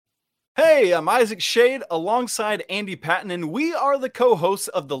Hey, I'm Isaac Shade alongside Andy Patton, and we are the co-hosts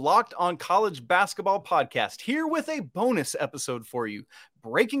of the Locked On College Basketball Podcast, here with a bonus episode for you,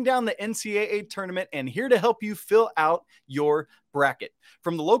 breaking down the NCAA Tournament and here to help you fill out your bracket.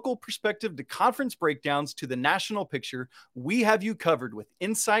 From the local perspective to conference breakdowns to the national picture, we have you covered with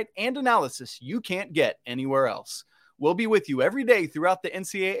insight and analysis you can't get anywhere else. We'll be with you every day throughout the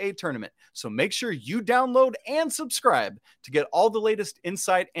NCAA tournament, so make sure you download and subscribe to get all the latest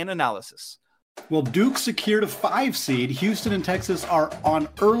insight and analysis. Well, Duke secured a 5 seed. Houston and Texas are on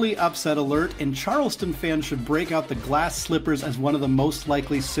early upset alert, and Charleston fans should break out the glass slippers as one of the most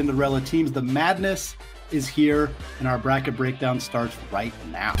likely Cinderella teams. The madness is here, and our bracket breakdown starts right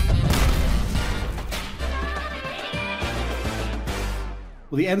now.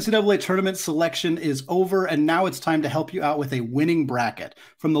 Well, the NCAA tournament selection is over, and now it's time to help you out with a winning bracket.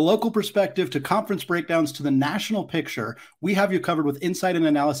 From the local perspective to conference breakdowns to the national picture, we have you covered with insight and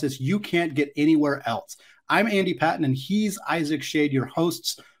analysis you can't get anywhere else. I'm Andy Patton, and he's Isaac Shade, your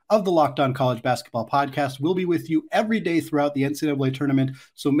hosts of the Locked On College Basketball Podcast. We'll be with you every day throughout the NCAA tournament,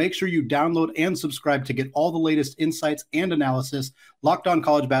 so make sure you download and subscribe to get all the latest insights and analysis. Locked On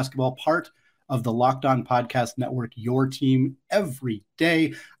College Basketball, part of the Locked On Podcast Network, your team every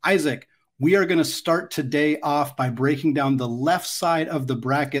day. Isaac, we are going to start today off by breaking down the left side of the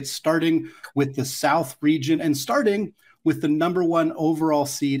bracket, starting with the South region and starting with the number 1 overall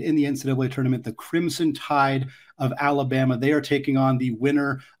seed in the NCAA tournament, the Crimson Tide of Alabama. They are taking on the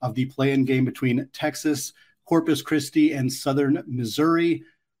winner of the play-in game between Texas, Corpus Christi, and Southern Missouri.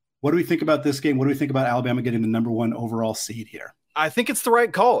 What do we think about this game? What do we think about Alabama getting the number 1 overall seed here? I think it's the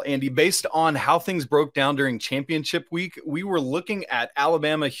right call, Andy. Based on how things broke down during championship week, we were looking at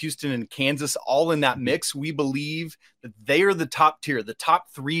Alabama, Houston, and Kansas all in that mix. We believe that they are the top tier, the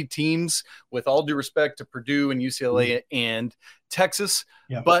top 3 teams, with all due respect to Purdue and UCLA and Texas.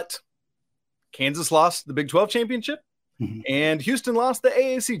 Yeah. But Kansas lost the Big 12 championship, and Houston lost the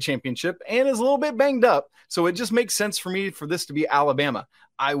AAC championship and is a little bit banged up. So it just makes sense for me for this to be Alabama.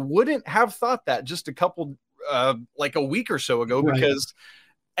 I wouldn't have thought that just like a week or so ago, because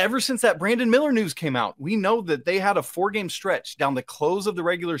ever since that Brandon Miller news came out, we know that they had a 4-game stretch down the close of the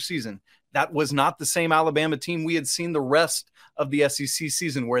regular season. That was not the same Alabama team we had seen the rest of the SEC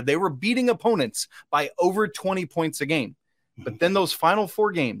season, where they were beating opponents by over 20 points a game. But then those final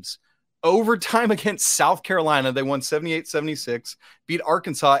 4 games, overtime against South Carolina, they won 78-76, beat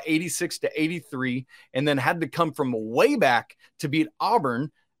Arkansas 86-83, and then had to come from way back to beat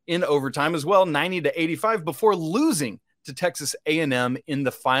Auburn in overtime as well, 90-85, before losing to Texas A&M in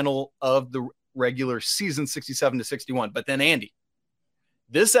the final of the regular season, 67-61. But then, Andy,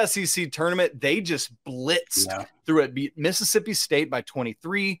 this SEC tournament, they just blitzed through it, beat Mississippi State by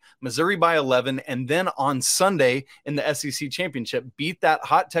 23, Missouri by 11, and then on Sunday in the SEC championship, beat that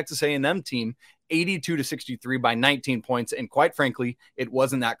hot Texas A&M team 82-63 by 19 points. And quite frankly, it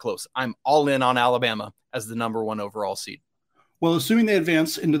wasn't that close. I'm all in on Alabama as the number 1 overall seed. Well, assuming they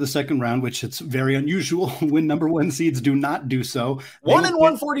advance into the second round, which it's very unusual when number 1 seeds do not do so.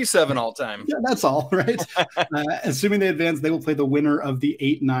 1-147 all time. Yeah, that's all, right? Assuming they advance, they will play the winner of the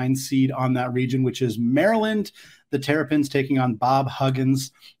 8-9 seed on that region, which is Maryland. The Terrapins taking on Bob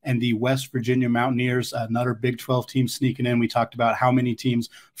Huggins and the West Virginia Mountaineers, another Big 12 team sneaking in. We talked about how many teams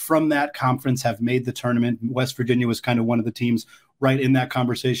from that conference have made the tournament. West Virginia was kind of one of the teams right in that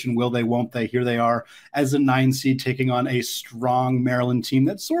conversation. Will they, won't they? Here they are as a 9 seed taking on a strong Maryland team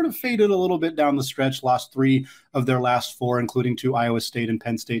that sort of faded a little bit down the stretch, lost 3 of their last 4, including to Iowa State and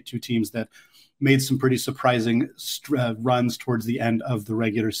Penn State, 2 teams that made some pretty surprising runs towards the end of the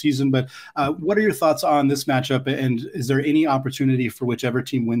regular season. But what are your thoughts on this matchup? And is there any opportunity for whichever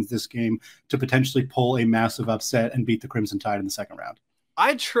team wins this game to potentially pull a massive upset and beat the Crimson Tide in the second round?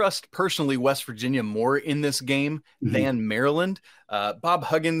 I trust personally West Virginia more in this game than Maryland. Bob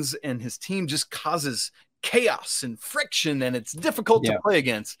Huggins and his team just causes chaos and friction, and it's difficult to play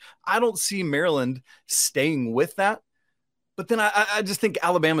against. I don't see Maryland staying with that. But then I just think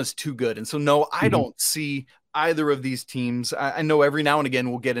Alabama's too good. And so, no, I don't see either of these teams. I know every now and again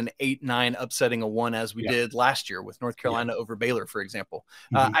we'll get an 8-9 upsetting a 1, as we did last year with North Carolina over Baylor, for example.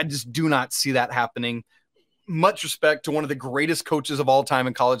 I just do not see that happening. Much respect to one of the greatest coaches of all time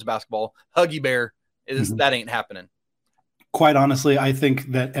in college basketball, Huggy Bear. That ain't happening. Quite honestly, I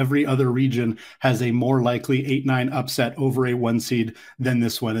think that every other region has a more likely 8-9 upset over a 1 seed than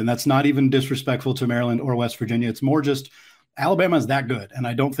this one. And that's not even disrespectful to Maryland or West Virginia. It's more just Alabama is that good, and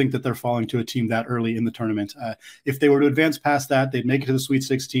I don't think that they're falling to a team that early in the tournament. If they were to advance past that, they'd make it to the Sweet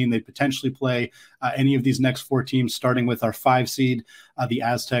 16. They'd potentially play any of these next 4 teams, starting with our 5 seed, the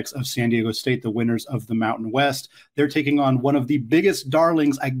Aztecs of San Diego State, the winners of the Mountain West. They're taking on one of the biggest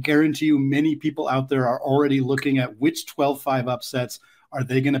darlings. I guarantee you many people out there are already looking at which 12-5 upsets are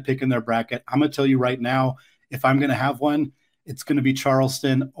they going to pick in their bracket. I'm going to tell you right now, if I'm going to have one, it's going to be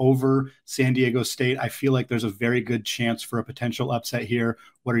Charleston over San Diego State. I feel like there's a very good chance for a potential upset here.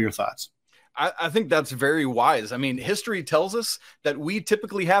 What are your thoughts? I think that's very wise. I mean, history tells us that we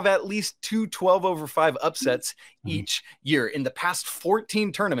typically have at least 2 12-over-5 upsets each year. In the past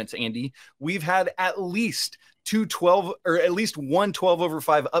 14 tournaments, Andy, we've had at least 1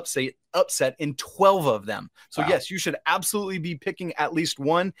 12-over-5 upset in 12 of them. So yes, you should absolutely be picking at least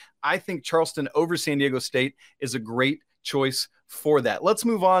one. I think Charleston over San Diego State is a great choice for that. Let's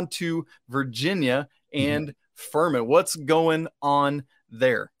move on to Virginia and Furman. What's going on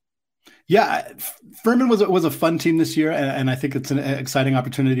there? Yeah, Furman was a fun team this year, and I think it's an exciting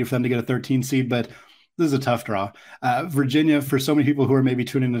opportunity for them to get a 13 seed, but this is a tough draw. Virginia, for so many people who are maybe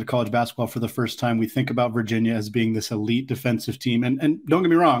tuning into college basketball for the first time, we think about Virginia as being this elite defensive team. And don't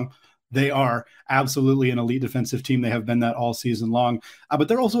get me wrong, they are absolutely an elite defensive team. They have been that all season long, but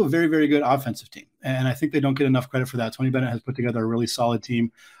they're also a very, very good offensive team. And I think they don't get enough credit for that. Tony Bennett has put together a really solid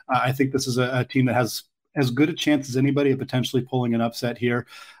team. I think this is a team that has as good a chance as anybody of potentially pulling an upset here.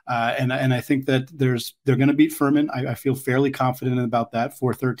 And I think that they're going to beat Furman. I feel fairly confident about that.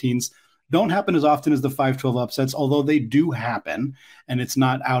 4-13s don't happen as often as the 5-12 upsets, although they do happen. And it's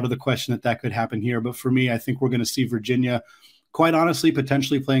not out of the question that could happen here. But for me, I think we're going to see Virginia, quite honestly,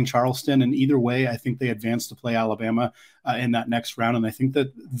 potentially playing Charleston. And either way, I think they advance to play Alabama in that next round. And I think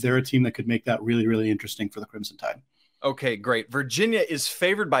that they're a team that could make that really, really interesting for the Crimson Tide. Okay, great. Virginia is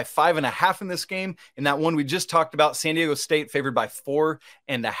favored by 5.5 in this game. In that one we just talked about, San Diego State favored by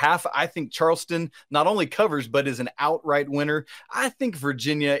 4.5. I think Charleston not only covers, but is an outright winner. I think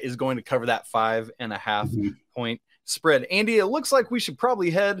Virginia is going to cover that 5.5 point spread. Andy, it looks like we should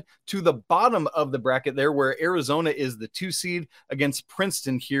probably head to the bottom of the bracket there, where Arizona is the 2 seed against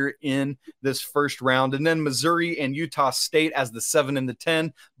Princeton here in this first round. And then Missouri and Utah State as the 7 and the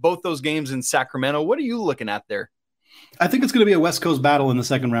 10, both those games in Sacramento. What are you looking at there? I think it's going to be a West Coast battle in the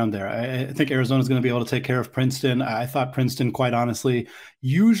second round there. I think Arizona is going to be able to take care of Princeton. I thought Princeton, quite honestly,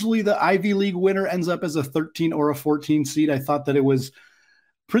 usually the Ivy League winner ends up as a 13 or a 14 seed. I thought that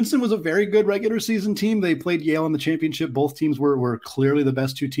Princeton was a very good regular season team. They played Yale in the championship. Both teams were clearly the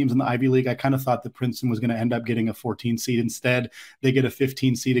best 2 teams in the Ivy League. I kind of thought that Princeton was going to end up getting a 14 seed. Instead, they get a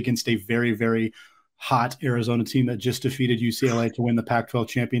 15 seed against a very, very hot Arizona team that just defeated UCLA to win the Pac-12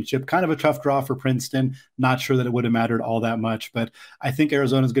 championship. Kind of a tough draw for Princeton. Not sure that it would have mattered all that much, but I think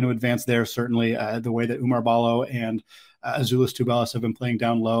Arizona is going to advance there. Certainly the way that Umar Ballo and Azuolas Tubelis have been playing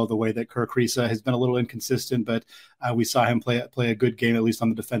down low, the way that Kerr Kriisa has been a little inconsistent, but we saw him play a good game, at least on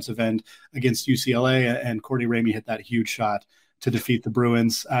the defensive end against UCLA, and Courtney Ramey hit that huge shot to defeat the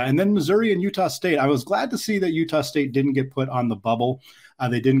Bruins. And then Missouri and Utah State. I was glad to see that Utah State didn't get put on the bubble.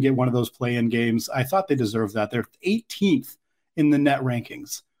 They didn't get one of those play-in games. I thought they deserved that. They're 18th in the net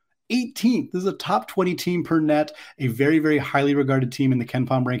rankings. 18th. This is a top 20 team per net, a very, very highly regarded team in the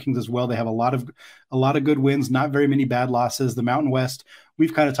KenPom rankings as well. They have a lot of good wins, not very many bad losses. The Mountain West,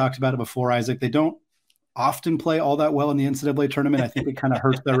 we've kind of talked about it before, Isaac. They don't often play all that well in the NCAA tournament. I think it kind of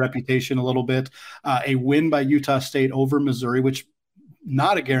hurts their reputation a little bit. A win by Utah State over Missouri, which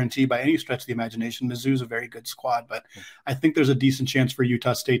not a guarantee by any stretch of the imagination. Mizzou's a very good squad, but I think there's a decent chance for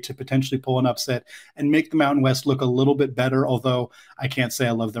Utah State to potentially pull an upset and make the Mountain West look a little bit better, although I can't say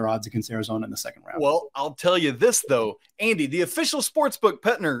I love their odds against Arizona in the second round. Well, I'll tell you this, though. Andy, the official sportsbook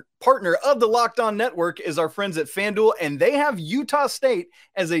partner of the Locked On Network is our friends at FanDuel, and they have Utah State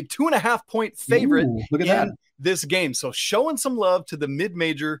as a 2.5 point favorite in this game. So showing some love to the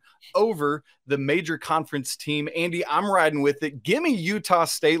mid-major over the major conference team. Andy, I'm riding with it. Give me Utah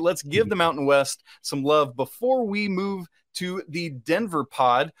State. Let's give the Mountain West some love before we move to the Denver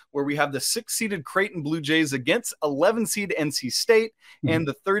pod, where we have the 6-seeded Creighton Blue Jays against 11-seed NC State and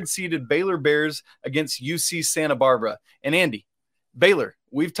the 3rd-seeded Baylor Bears against UC Santa Barbara. And Andy, Baylor,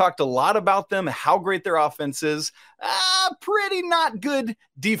 we've talked a lot about them, how great their offense is. Pretty not good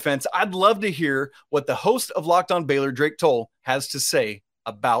defense. I'd love to hear what the host of Locked On Baylor, Drake Toll, has to say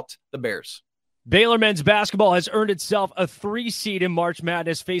about the Bears. Baylor men's basketball has earned itself a 3 seed in March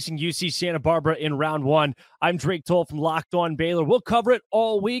Madness, facing UC Santa Barbara in round 1. I'm Drake Toll from Locked On Baylor. We'll cover it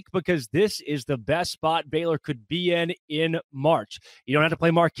all week because this is the best spot Baylor could be in March. You don't have to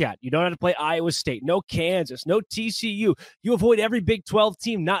play Marquette. You don't have to play Iowa State. No Kansas. No TCU. You avoid every Big 12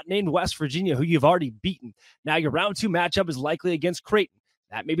 team not named West Virginia, who you've already beaten. Now your round 2 matchup is likely against Creighton.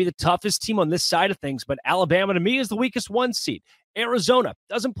 That may be the toughest team on this side of things, but Alabama, to me, is the weakest 1 seed. Arizona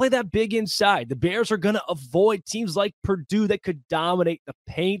doesn't play that big inside. The Bears are going to avoid teams like Purdue that could dominate the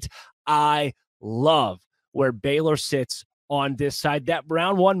paint. I love where Baylor sits on this side. That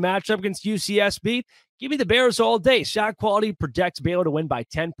round 1 matchup against UCSB, give me the Bears all day. Shot quality projects Baylor to win by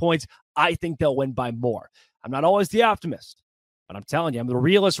 10 points. I think they'll win by more. I'm not always the optimist, but I'm telling you, I'm the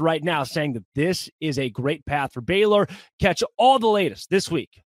realist right now, saying that this is a great path for Baylor. Catch all the latest this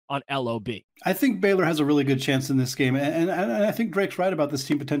week on LOB. I think Baylor has a really good chance in this game. And I think Drake's right about this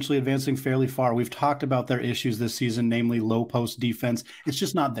team potentially advancing fairly far. We've talked about their issues this season, namely low post defense. It's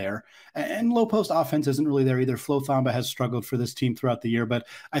just not there. And low post offense isn't really there either. Flo Thamba has struggled for this team throughout the year, but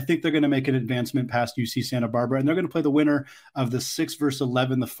I think they're going to make an advancement past UC Santa Barbara, and they're going to play the winner of the 6 versus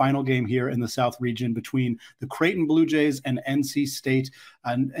 11, the final game here in the South region between the Creighton Blue Jays and NC State.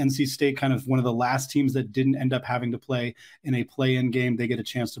 NC State, kind of one of the last teams that didn't end up having to play in a play-in game. They get a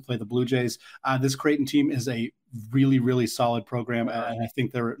chance to play the Blue Jays. This Creighton team is a really, really solid program, and I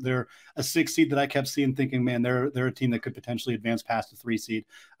think they're a 6 seed that I kept seeing, thinking, man, they're a team that could potentially advance past a 3 seed.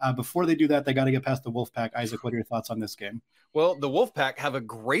 Before they do that, they got to get past the Wolfpack. Isaac, what are your thoughts on this game? Well, the Wolfpack have a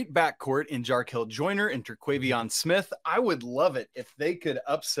great backcourt in Jarkel Joyner and Terquavion Smith. I would love it if they could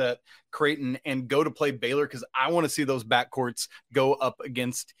upset Creighton and go to play Baylor, because I want to see those backcourts go up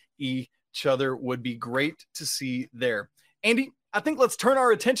against each other. Would be great to see there. Andy, I think let's turn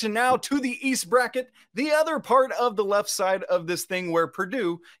our attention now to the East bracket, the other part of the left side of this thing where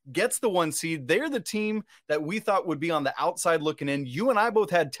Purdue gets the 1 seed. They're the team that we thought would be on the outside looking in. You and I both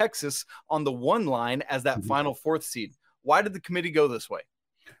had Texas on the 1 line as that final 4th seed. Why did the committee go this way?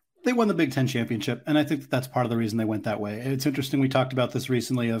 They won the Big Ten championship, and I think that's part of the reason they went that way. It's interesting. We talked about this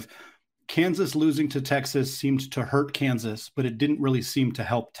recently of Kansas losing to Texas seemed to hurt Kansas, but it didn't really seem to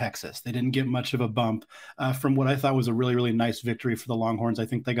help Texas. They didn't get much of a bump from what I thought was a really, really nice victory for the Longhorns. I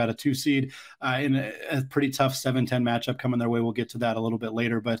think they got a 2 seed in a pretty tough 7-10 matchup coming their way. We'll get to that a little bit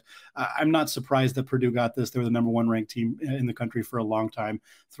later, but I'm not surprised that Purdue got this. They were the number 1 ranked team in the country for a long time.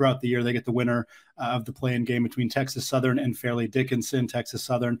 Throughout the year, they get the winner of the play-in game between Texas Southern and Fairleigh Dickinson. Texas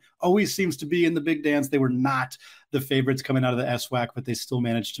Southern always seems to be in the big dance. They were not the favorites coming out of the SWAC, but they still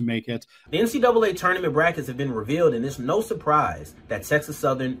managed to make it. The NCAA tournament brackets have been revealed, and it's no surprise that Texas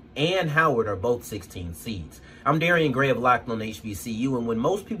Southern and Howard are both 16 seeds. I'm Darian Gray of Locked On HBCU, and when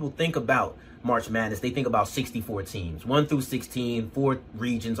most people think about March Madness, they think about 64 teams, 1 through 16, 4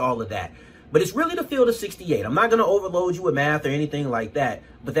 regions, all of that. But it's really the field of 68. I'm not going to overload you with math or anything like that,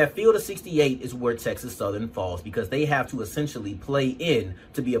 but that field of 68 is where Texas Southern falls, because they have to essentially play in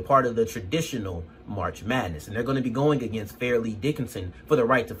to be a part of the traditional March Madness. And they're going to be going against Fairleigh Dickinson for the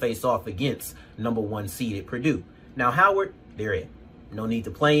right to face off against number 1 seeded Purdue. Now, Howard, they're in. No need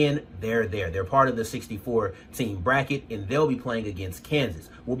to play in. They're there. They're part of the 64-team bracket, and they'll be playing against Kansas.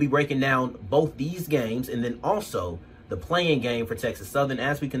 We'll be breaking down both these games and then also the play-in game for Texas Southern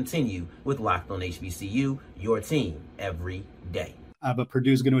as we continue with Locked On HBCU, your team every day. But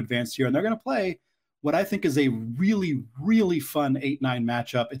Purdue's going to advance here, and they're going to play what I think is a really, really fun 8-9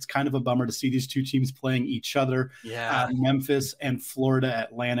 matchup. It's kind of a bummer to see these 2 teams playing each other. Yeah. Memphis and Florida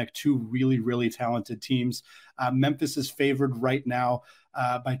Atlantic, 2 really, really talented teams. Memphis is favored right now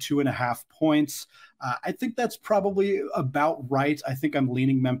by 2.5 points. I think that's probably about right. I think I'm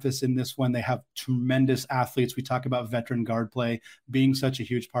leaning Memphis in this one. They have tremendous athletes. We talk about veteran guard play being such a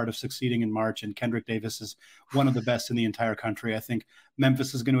huge part of succeeding in March, and Kendrick Davis is one of the best in the entire country. I think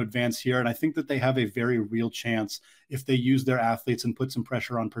Memphis is going to advance here, and I think that they have a very real chance if they use their athletes and put some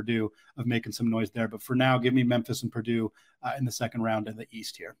pressure on Purdue of making some noise there. But for now, give me Memphis and Purdue in the second round in the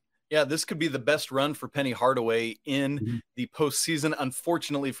East here. Yeah, this could be the best run for Penny Hardaway in the postseason.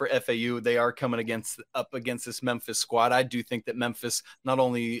 Unfortunately for FAU, they are coming up against this Memphis squad. I do think that Memphis not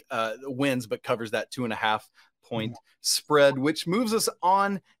only wins, but covers that 2.5 point spread, which moves us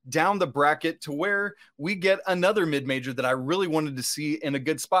on down the bracket to where we get another mid-major that I really wanted to see in a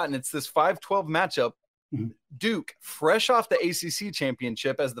good spot. And it's this 5-12 matchup. Duke, fresh off the ACC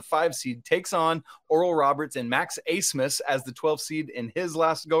championship as the 5 seed, takes on Oral Roberts and Max Asmus as the 12 seed in his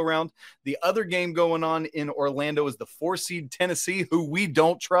last go-round. The other game going on in Orlando is the 4 seed Tennessee, who we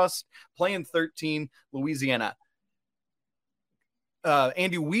don't trust, playing 13 Louisiana.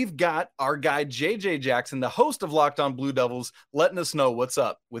 Andy, we've got our guy JJ Jackson, the host of Locked On Blue Devils, letting us know what's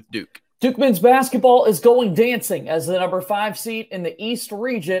up with Duke. Duke men's basketball is going dancing as the number 5 seed in the East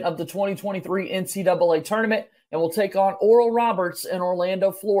region of the 2023 NCAA Tournament and will take on Oral Roberts in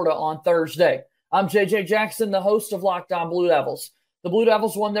Orlando, Florida on Thursday. I'm JJ Jackson, the host of Locked On Blue Devils. The Blue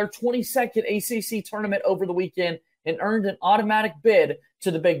Devils won their 22nd ACC tournament over the weekend and earned an automatic bid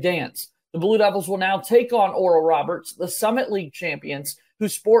to the Big Dance. The Blue Devils will now take on Oral Roberts, the Summit League champions, who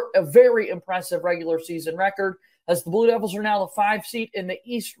sport a very impressive regular season record, as the Blue Devils are now the 5 seed in the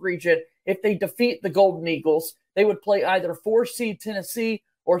East region. If they defeat the Golden Eagles, they would play either 4 seed Tennessee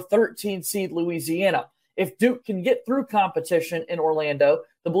or 13 seed Louisiana. If Duke can get through competition in Orlando,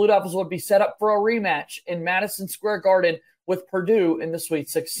 the Blue Devils would be set up for a rematch in Madison Square Garden with Purdue in the Sweet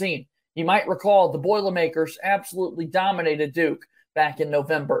 16. You might recall the Boilermakers absolutely dominated Duke back in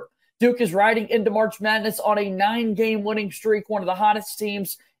November. Duke is riding into March Madness on a 9-game winning streak, one of the hottest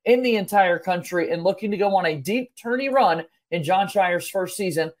teams in the entire country, and looking to go on a deep tourney run in Jon Scheyer's first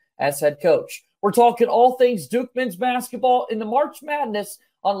season as head coach. We're talking all things Duke men's basketball in the March Madness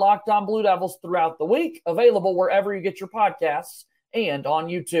on Locked On Blue Devils throughout the week, available wherever you get your podcasts and on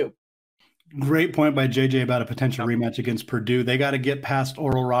YouTube. Great point by JJ about a potential rematch against Purdue. They got to get past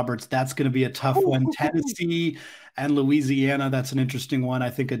Oral Roberts. That's going to be a tough one. Tennessee and Louisiana, that's an interesting one.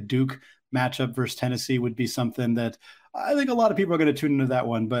 I think a Duke matchup versus Tennessee would be something that I think a lot of people are going to tune into that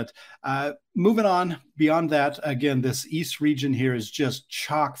one. But moving on beyond that, again, this East region here is just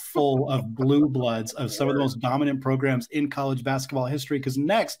chock full of blue bloods of some of the most dominant programs in college basketball history. Because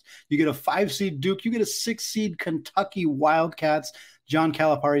next, you get a 5-seed Duke, you get a 6-seed Kentucky Wildcats. John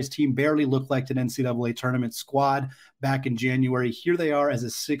Calipari's team barely looked like an NCAA tournament squad back in January. Here they are as a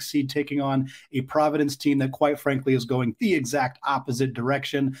 6 seed taking on a Providence team that, quite frankly, is going the exact opposite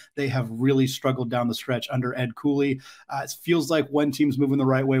direction. They have really struggled down the stretch under Ed Cooley. It feels like one team's moving the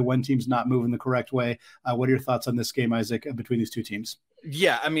right way, one team's not moving the correct way. What are your thoughts on this game, Isaac, between these two teams?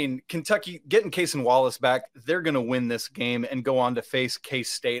 Yeah, I mean, Kentucky getting Case and Wallace back, they're going to win this game and go on to face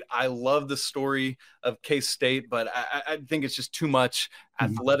K-State. I love the story of K-State, but I think it's just too much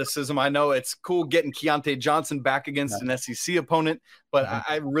athleticism. I know it's cool getting Keontae Johnson back against an SEC opponent, but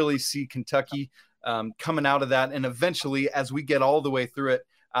I really see Kentucky coming out of that. And eventually, as we get all the way through it,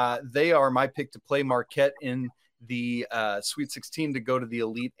 they are my pick to play Marquette in the Sweet 16 to go to the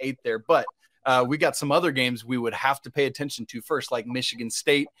Elite 8 there. But we got some other games we would have to pay attention to first, like Michigan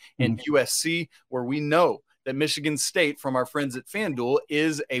State and USC, where we know that Michigan State, from our friends at FanDuel,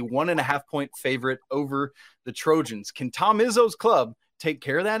 is a 1.5-point favorite over the Trojans. Can Tom Izzo's club take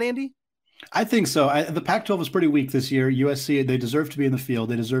care of that, Andy? I think so. The Pac-12 was pretty weak this year. USC, they deserve to be in the field.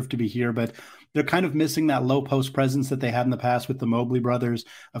 They deserve to be here, but they're kind of missing that low post presence that they had in the past with the Mobley brothers.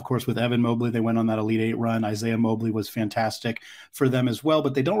 Of course, with Evan Mobley, they went on that Elite 8 run. Isaiah Mobley was fantastic for them as well,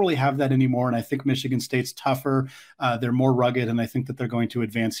 but they don't really have that anymore. And I think Michigan State's tougher. They're more rugged, and I think that they're going to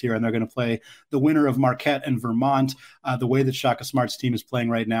advance here, and they're going to play the winner of Marquette and Vermont. The way that Shaka Smart's team is playing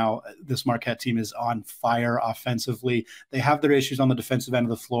right now, this Marquette team is on fire offensively. They have their issues on the defensive end of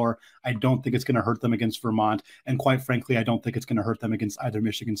the floor. I don't think it's going to hurt them against Vermont. And quite frankly, I don't think it's going to hurt them against either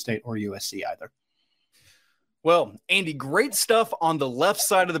Michigan State or USC either. Well, Andy, great stuff on the left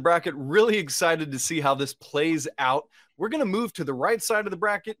side of the bracket. Really excited to see how this plays out. We're going to move to the right side of the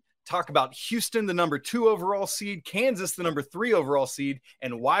bracket, talk about Houston, the number 2 overall seed, Kansas, the number 3 overall seed,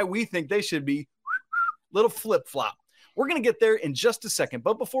 and why we think they should be little flip-flop. We're going to get there in just a second.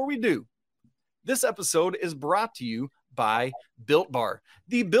 But before we do, this episode is brought to you by Built Bar.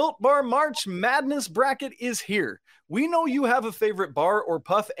 The Built Bar March Madness bracket is here. We know you have a favorite bar or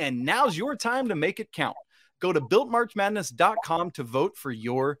puff, and now's your time to make it count. Go to BuiltMarchMadness.com to vote for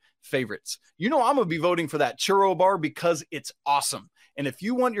your favorites. You know I'm going to be voting for that churro bar because it's awesome. And if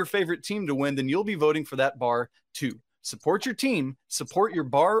you want your favorite team to win, then you'll be voting for that bar too. Support your team, support your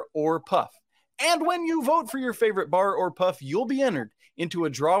bar or puff. And when you vote for your favorite bar or puff, you'll be entered into a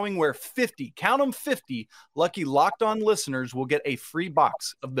drawing where 50, count them 50, lucky Locked On listeners will get a free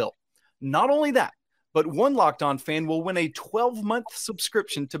box of Built. Not only that, but one Locked On fan will win a 12-month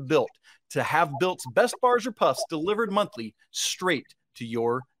subscription to Built to have Built's best bars or puffs delivered monthly straight to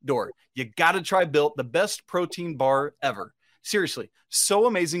your door. You got to try Built, the best protein bar ever. Seriously, so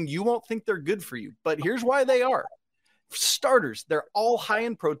amazing you won't think they're good for you, but here's why they are. For starters, they're all high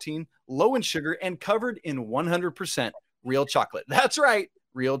in protein, low in sugar, and covered in 100% real chocolate. That's right,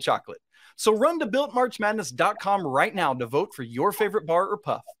 real chocolate. So run to BuiltMarchMadness.com right now to vote for your favorite bar or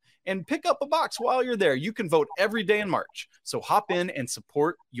puff. And pick up a box while you're there. You can vote every day in March. So hop in and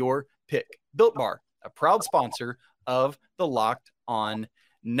support your pick. Built Bar, a proud sponsor of the Locked On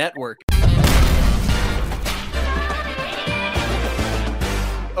Network.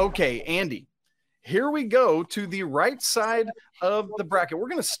 Okay, Andy, Here we go to the right side of the bracket. We're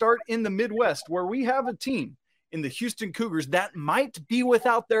going to start in the Midwest, where we have a team in the Houston Cougars that might be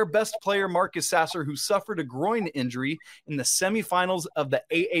without their best player, Marcus Sasser, who suffered a groin injury in the semifinals of the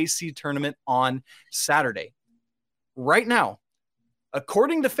AAC tournament on Saturday. Right now,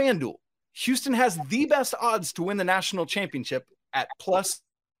 according to FanDuel, Houston has the best odds to win the national championship at plus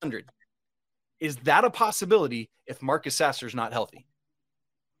 100. Is that a possibility if Marcus Sasser's not healthy?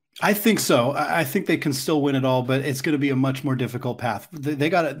 I think so. I think they can still win it all, but it's going to be a much more difficult path. They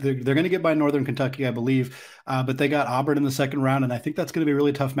got it. They're going to get by Northern Kentucky, I believe, but they got Auburn in the second round, and I think that's going to be a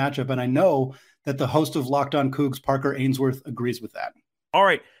really tough matchup. And I know that the host of Locked On Cougs, Parker Ainsworth, agrees with that. All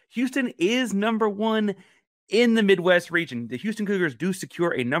right, Houston is number one in the Midwest region. The Houston Cougars do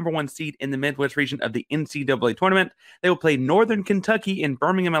secure a number one seed in the Midwest region of the NCAA tournament. They will play Northern Kentucky in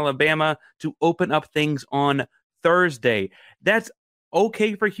Birmingham, Alabama to open up things on Thursday. That's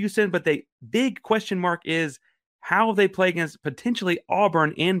okay for Houston, but the big question mark is how they play against potentially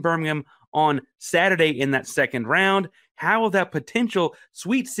Auburn in Birmingham on Saturday in that second round. How will that potential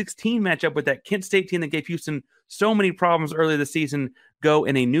Sweet 16 matchup with that Kent State team that gave Houston so many problems earlier this season go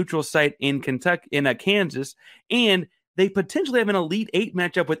in a neutral site in Kentucky, in Kansas? And they potentially have an Elite Eight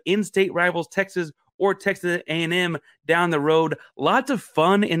matchup with in-state rivals Texas or Texas A&M down the road. Lots of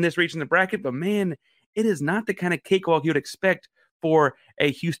fun in this region of the bracket, but man, it is not the kind of cakewalk you'd expect for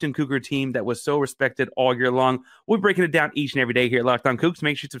a Houston Cougar team that was so respected all year long. We're breaking it down each and every day here at Locked On Cougs.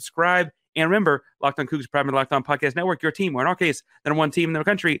 Make sure you subscribe. And remember, Locked On Cougs, proud of the Locked On Podcast Network, your team, or in our case, the number one team in the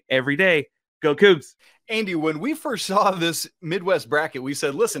country every day. Go Cougs. Andy, when we first saw this Midwest bracket, we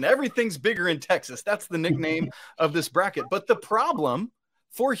said, listen, everything's bigger in Texas. That's the nickname of this bracket. But the problem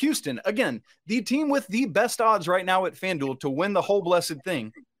for Houston, again, the team with the best odds right now at FanDuel to win the whole blessed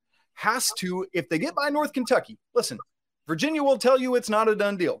thing, has to, if they get by North Kentucky, listen, Virginia will tell you it's not a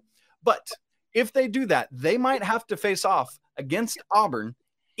done deal. But if they do that, they might have to face off against Auburn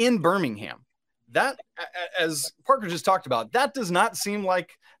in Birmingham. That, as Parker just talked about, that does not seem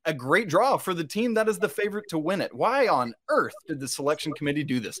like a great draw for the team that is the favorite to win it. Why on earth did the selection committee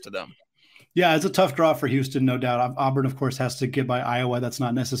do this to them? Yeah, it's a tough draw for Houston, no doubt. Auburn, of course, has to get by Iowa. That's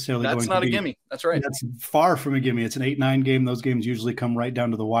not necessarily That's going not to be a gimme. That's right. That's far from a gimme. It's an 8-9 game. Those games usually come right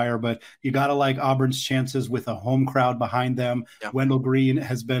down to the wire, but you got to like Auburn's chances with a home crowd behind them. Yeah. Wendell Green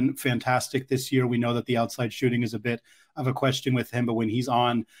has been fantastic this year. We know that the outside shooting is a bit of a question with him, but when he's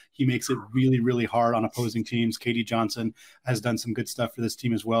on, he makes it really, really hard on opposing teams. Katie Johnson has done some good stuff for this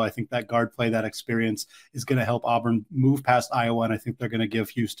team as well. I think that guard play, that experience is going to help Auburn move past Iowa, and I think they're going to give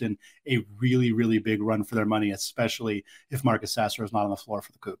Houston a really, really big run for their money, especially if Marcus Sasser is not on the floor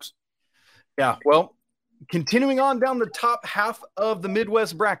for the Cougs. Yeah, well, continuing on down the top half of the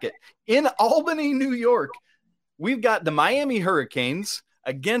Midwest bracket, in Albany, New York, we've got the Miami Hurricanes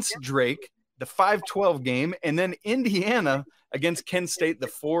against Drake, the 5-12 game, and then Indiana against Kent State, the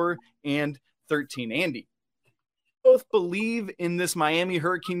 4-13. Andy, both believe in this Miami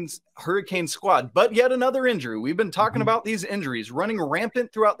Hurricane squad, but yet another injury. We've been talking about these injuries running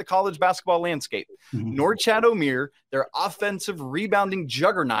rampant throughout the college basketball landscape. Norchad Omier, their offensive rebounding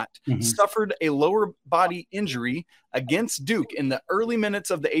juggernaut, suffered a lower body injury against Duke in the early minutes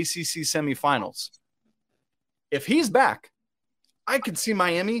of the ACC semifinals. If he's back, I could see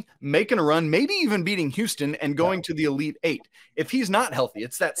Miami making a run, maybe even beating Houston and going to the Elite Eight. If he's not healthy,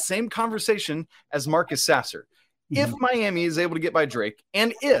 it's that same conversation as Marcus Sasser. If Miami is able to get by Drake,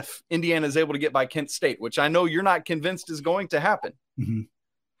 and if Indiana is able to get by Kent State, which I know you're not convinced is going to happen,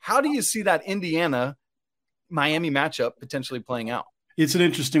 how do you see that Indiana-Miami matchup potentially playing out? It's an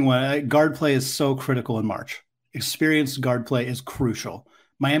interesting one. Guard play is so critical in March. Experienced guard play is crucial.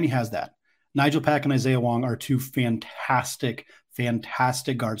 Miami has that. Nigel Pack and Isaiah Wong are two fantastic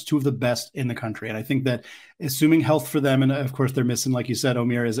guards, two of the best in the country. And I think that assuming health for them, and of course they're missing, like you said,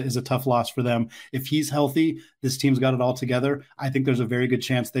 Omier is a tough loss for them. If he's healthy, this team's got it all together. I think there's a very good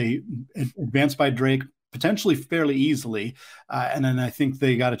chance they advance by Drake, potentially fairly easily. And then I think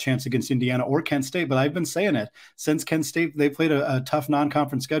they got a chance against Indiana or Kent State, but I've been saying it since Kent State, they played a tough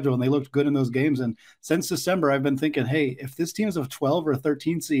non-conference schedule and they looked good in those games. And since December, I've been thinking, hey, if this team is a 12 or a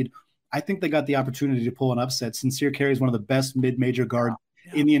 13 seed, I think they got the opportunity to pull an upset. Sincere Carey is one of the best mid-major guards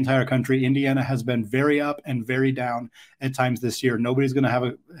in the entire country. Indiana has been very up and very down at times this year. Nobody's going to have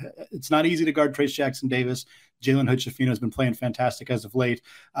it's not easy to guard Trace Jackson Davis. Jalen Hood-Schifino has been playing fantastic as of late.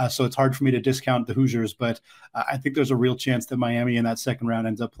 So it's hard for me to discount the Hoosiers, but I think there's a real chance that Miami in that second round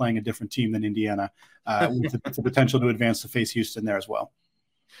ends up playing a different team than Indiana with the potential to advance to face Houston there as well.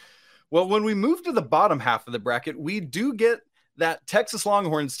 Well, when we move to the bottom half of the bracket, we do get that Texas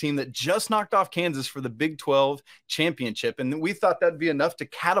Longhorns team that just knocked off Kansas for the Big 12 championship. And we thought that'd be enough to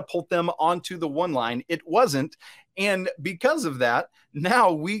catapult them onto the one line. It wasn't. And because of that,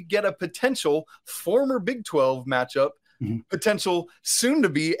 now we get a potential former Big 12 matchup, potential soon to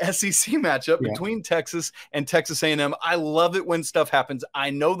be SEC matchup between Texas and Texas A&M. I love it when stuff happens. I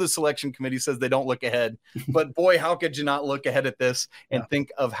know the selection committee says they don't look ahead, but boy, how could you not look ahead at this and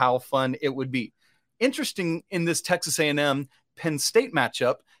think of how fun it would be? Interesting in this Texas A&M Penn State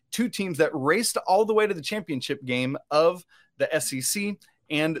matchup, two teams that raced all the way to the championship game of the SEC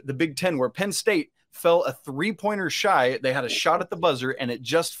and the Big Ten, where Penn State fell a three-pointer shy. They had a shot at the buzzer, and it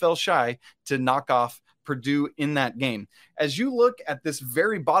just fell shy to knock off Purdue in that game. As you look at this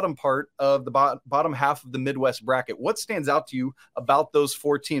very bottom part of the bottom half of the Midwest bracket, what stands out to you about those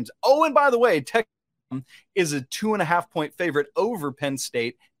four teams? Oh, and by the way, Texas is a 2.5-point favorite over Penn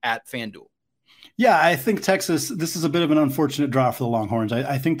State at FanDuel. Yeah, I think Texas, this is a bit of an unfortunate draw for the Longhorns.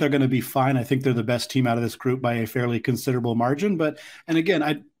 I think they're going to be fine. I think they're the best team out of this group by a fairly considerable margin. But, and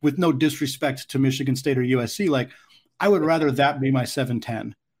again, with no disrespect to Michigan State or USC, like I would rather that be my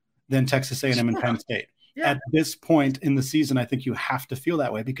 7-10 than Texas A&M and Penn State. Yeah. At this point in the season, I think you have to feel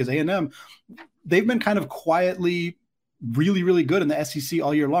that way because A&M, they've been kind of quietly really, really good in the SEC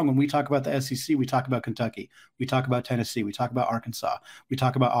all year long. When we talk about the SEC, we talk about Kentucky, we talk about Tennessee, we talk about Arkansas, we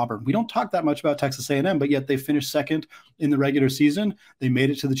talk about Auburn. We don't talk that much about Texas A&M, but yet they finished second in the regular season. They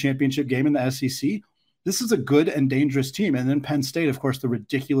made it to the championship game in the SEC. This is a good and dangerous team. And then Penn State, of course, the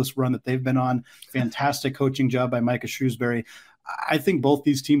ridiculous run that they've been on. Fantastic coaching job by Micah Shrewsbury. I think both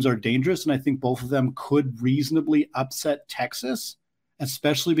these teams are dangerous, and I think both of them could reasonably upset Texas,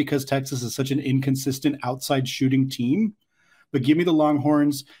 especially because Texas is such an inconsistent outside shooting team. But give me the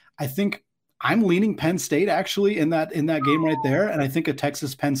Longhorns. I think I'm leaning Penn State actually in that game right there, and I think a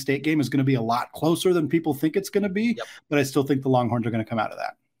Texas-Penn State game is going to be a lot closer than people think it's going to be, but I still think the Longhorns are going to come out of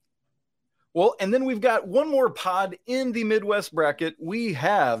that. Well, and then we've got one more pod in the Midwest bracket. We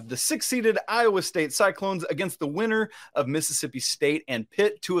have the 6-seeded Iowa State Cyclones against the winner of Mississippi State and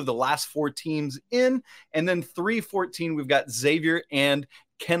Pitt, two of the last four teams in. And then 3-14, we've got Xavier and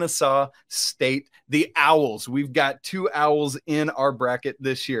Kennesaw State, the Owls. We've got two Owls in our bracket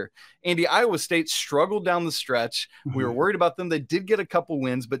this year. Andy, Iowa State struggled down the stretch. We were worried about them. They did get a couple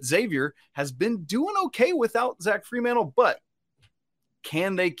wins, but Xavier has been doing okay without Zach Fremantle. But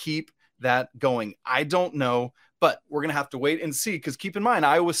can they keep that going? I don't know, but we're going to have to wait and see, because keep in mind,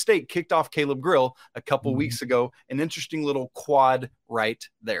 Iowa State kicked off Caleb Grill a couple weeks ago. An interesting little quad right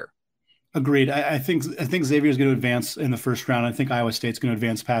there. Agreed. I think Xavier is going to advance in the first round. I think Iowa State's going to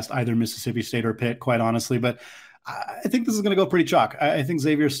advance past either Mississippi State or Pitt, quite honestly. But I think this is going to go pretty chalk. I think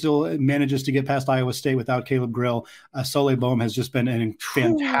Xavier still manages to get past Iowa State without Caleb Grill. Soleil Bohm has just been a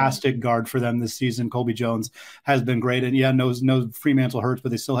fantastic guard for them this season. Colby Jones has been great. And yeah, no Fremantle hurts,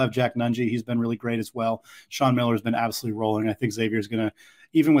 but they still have Jack Nungy. He's been really great as well. Sean Miller has been absolutely rolling. I think Xavier's going to,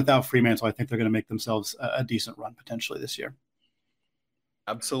 even without Fremantle, I think they're going to make themselves a decent run potentially this year.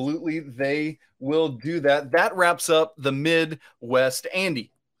 Absolutely, they will do that. That wraps up the Midwest.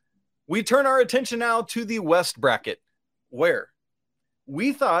 Andy, we turn our attention now to the West bracket, where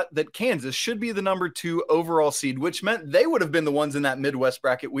we thought that Kansas should be the number 2 overall seed, which meant they would have been the ones in that Midwest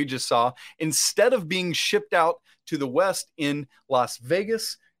bracket we just saw, instead of being shipped out to the West in Las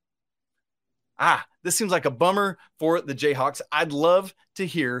Vegas. This seems like a bummer for the Jayhawks. I'd love to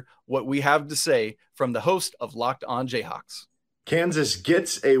hear what we have to say from the host of Locked On Jayhawks. Kansas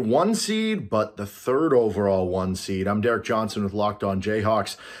gets a 1 seed, but the 3rd overall 1 seed. I'm Derek Johnson with Locked On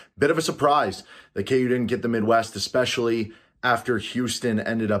Jayhawks. Bit of a surprise that KU didn't get the Midwest, especially after Houston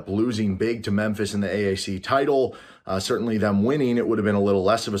ended up losing big to Memphis in the AAC title. Certainly them winning, it would have been a little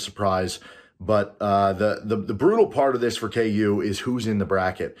less of a surprise. But the brutal part of this for KU is who's in the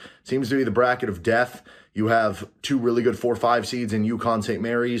bracket. Seems to be the bracket of death. You have 2 really good 4-5 seeds in UConn, St.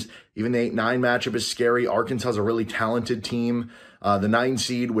 Mary's. Even the 8-9 matchup is scary. Arkansas is a really talented team. The 9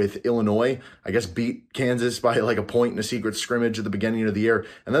 seed with Illinois, I guess, beat Kansas by like a point in a secret scrimmage at the beginning of the year.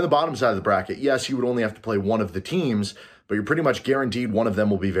 And then the bottom side of the bracket, yes, you would only have to play one of the teams, but you're pretty much guaranteed one of them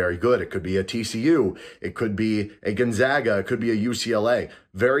will be very good. It could be a TCU. It could be a Gonzaga. It could be a UCLA.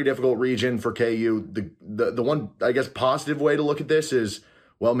 Very difficult region for KU. The one, I guess, positive way to look at this is,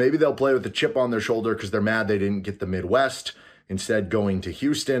 well, maybe they'll play with a chip on their shoulder because they're mad they didn't get the Midwest, instead going to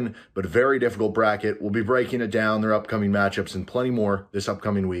Houston. But a very difficult bracket. We'll be breaking it down, their upcoming matchups, and plenty more this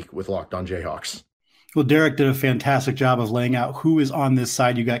upcoming week with Locked On Jayhawks. Well, Derek did a fantastic job of laying out who is on this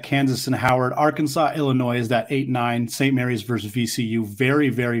side. You got Kansas and Howard. Arkansas, Illinois is that 8-9. St. Mary's versus VCU. Very,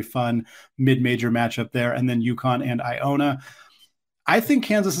 very fun mid-major matchup there. And then UConn and Iona. I think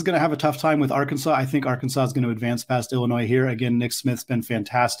Kansas is going to have a tough time with Arkansas. I think Arkansas is going to advance past Illinois here. Again, Nick Smith's been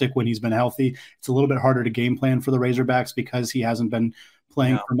fantastic when he's been healthy. It's a little bit harder to game plan for the Razorbacks because he hasn't been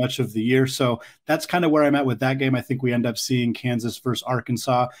playing for much of the year. So that's kind of where I'm at with that game. I think we end up seeing Kansas versus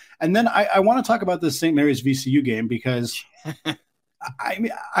Arkansas. And then I want to talk about this St. Mary's VCU game because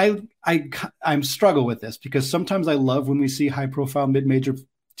I'm struggle with this because sometimes I love when we see high profile mid-major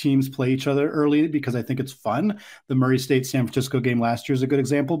teams play each other early because I think it's fun. The Murray State San Francisco game last year is a good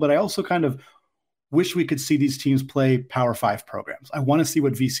example, but I also kind of wish we could see these teams play Power 5 programs. I want to see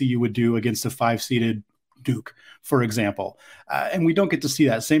what VCU would do against a 5-seeded Duke, for example. And we don't get to see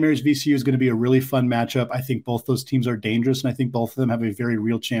that. St. Mary's VCU is going to be a really fun matchup. I think both those teams are dangerous, and I think both of them have a very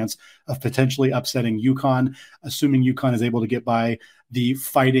real chance of potentially upsetting UConn, assuming UConn is able to get by the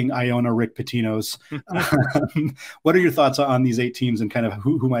fighting Iona Rick Pitinos. What are your thoughts on these 8 teams and kind of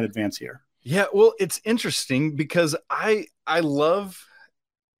who might advance here? Yeah, well, it's interesting because I love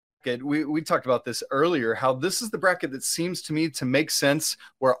we talked about this earlier, how this is the bracket that seems to me to make sense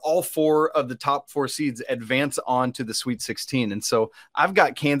where all 4 of the top 4 seeds advance on to the Sweet 16. And so I've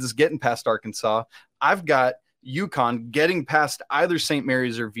got Kansas getting past Arkansas. I've got UConn getting past either St.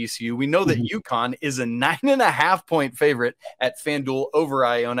 Mary's or VCU. We know that UConn is a 9.5-point favorite at FanDuel over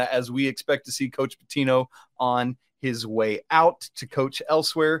Iona, as we expect to see Coach Pitino on his way out to coach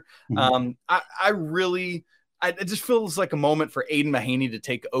elsewhere. It just feels like a moment for Aiden Mahaney to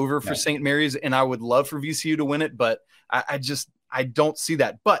take over for St. Mary's, and I would love for VCU to win it, but I don't see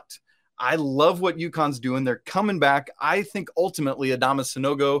that. But I love what UConn's doing. They're coming back. I think ultimately Adama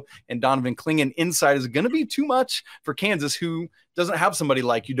Sanogo and Donovan Clingan inside is going to be too much for Kansas, who doesn't have somebody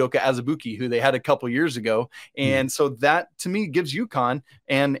like Udoka Azubuike, who they had a couple years ago. And so that, to me, gives UConn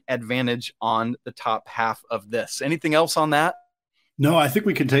an advantage on the top half of this. Anything else on that? No, I think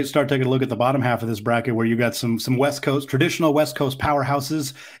we can start taking a look at the bottom half of this bracket where you got some West Coast, traditional West Coast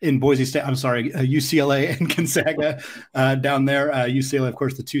powerhouses in Boise State. I'm sorry, UCLA and Gonzaga down there. UCLA, of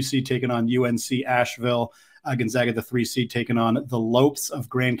course, the 2 seed taking on UNC Asheville. Gonzaga, the 3 seed taking on the Lopes of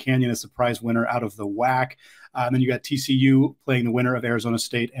Grand Canyon, a surprise winner out of the WAC. And then you got TCU playing the winner of Arizona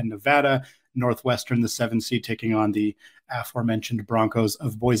State and Nevada. Northwestern, the 7 seed, taking on the aforementioned Broncos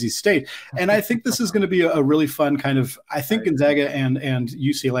of Boise State. And I think this is going to be a really fun kind of, I think Gonzaga and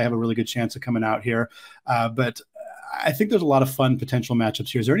UCLA have a really good chance of coming out here. But I think there's a lot of fun potential matchups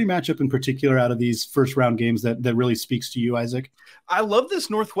here. Is there any matchup in particular out of these first round games that really speaks to you, Isaac? I love this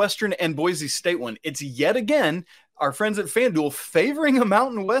Northwestern and Boise State one. It's yet again our friends at FanDuel favoring a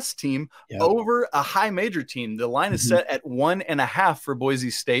Mountain West team over a high major team. The line is set at 1.5 for Boise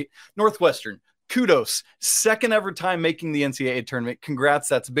State. Northwestern, kudos. Second ever time making the NCAA tournament. Congrats.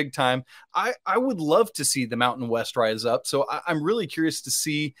 That's big time. I would love to see the Mountain West rise up. So I'm really curious to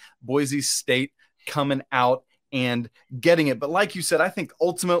see Boise State coming out and getting it. But like you said, I think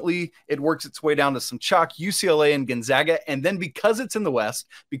ultimately it works its way down to some chalk, UCLA and Gonzaga. And then because it's in the West,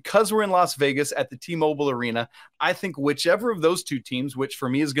 because we're in Las Vegas at the T-Mobile Arena, I think whichever of those 2 teams, which for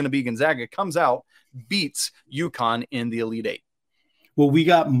me is going to be Gonzaga, comes out, beats UConn in the Elite 8. Well, we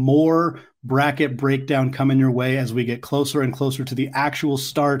got more bracket breakdown coming your way as we get closer and closer to the actual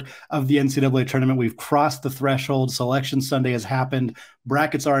start of the NCAA tournament. We've crossed the threshold. Selection Sunday has happened.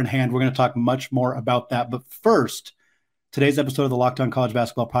 Brackets are in hand. We're going to talk much more about that. But first, today's episode of the Locked On College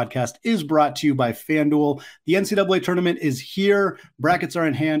Basketball Podcast is brought to you by FanDuel. The NCAA tournament is here. Brackets are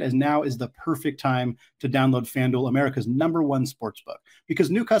in hand, and now is the perfect time to download FanDuel, America's #1 sportsbook,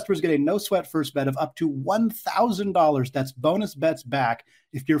 because new customers get a no-sweat first bet of up to $1,000. That's bonus bets back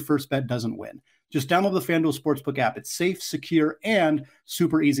if your first bet doesn't win. Just download the FanDuel Sportsbook app. It's safe, secure, and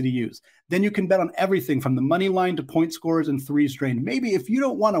super easy to use. Then you can bet on everything from the money line to point scores and threes drained. Maybe if you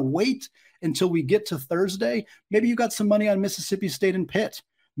don't want to wait until we get to Thursday, maybe you got some money on Mississippi State and Pitt.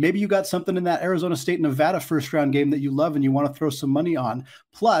 Maybe you got something in that Arizona State Nevada first round game that you love and you want to throw some money on.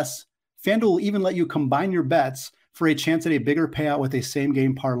 Plus, FanDuel will even let you combine your bets for a chance at a bigger payout with a same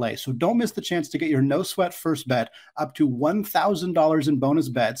game parlay. So don't miss the chance to get your no sweat first bet up to $1,000 in bonus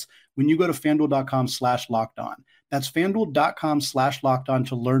bets when you go to FanDuel.com/lockedon. That's FanDuel.com/lockedon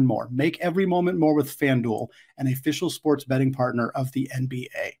to learn more. Make every moment more with FanDuel, an official sports betting partner of the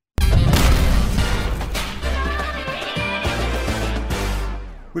NBA.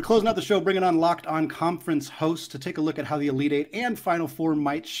 We're closing out the show, bringing on Locked On Conference hosts to take a look at how the Elite Eight and Final Four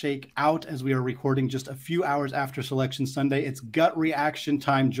might shake out as we are recording just a few hours after Selection Sunday. It's gut reaction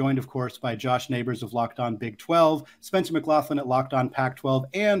time, joined, of course, by Josh Neighbors of Locked On Big 12, Spencer McLaughlin at Locked On Pac-12,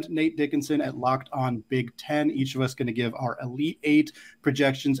 and Nate Dickinson at Locked On Big 10. Each of us going to give our Elite Eight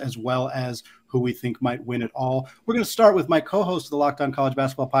projections as well as who we think might win it all. We're going to start with my co-host of the Locked On College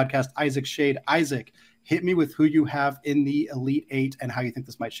Basketball Podcast, Isaac Shade. Isaac, Hit me with who you have in the Elite Eight and how you think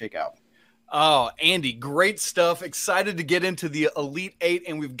this might shake out. Oh, Andy, great stuff. Excited to get into the Elite Eight,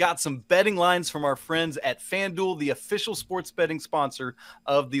 and we've got some betting lines from our friends at FanDuel, the official sports betting sponsor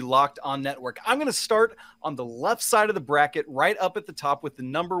of the Locked On Network. I'm going to start on the left side of the bracket, right up at the top with the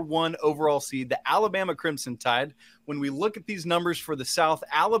number 1 overall seed, the Alabama Crimson Tide. When we look at these numbers for the South,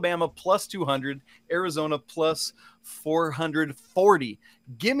 Alabama plus 200, Arizona plus 440.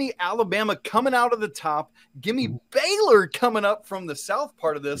 Give me Alabama coming out of the top. Give me Baylor coming up from the south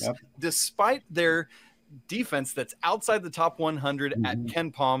part of this, despite their defense that's outside the top 100 at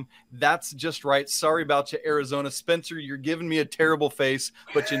Ken Palm. That's just right. Sorry about you, Arizona. Spencer, you're giving me a terrible face,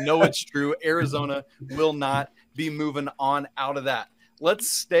 but you know it's true. Arizona will not be moving on out of that. Let's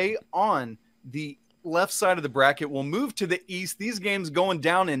stay on the left side of the bracket. We'll move to the east. These games going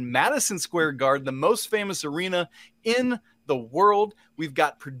down in Madison Square Garden, the most famous arena in the world. We've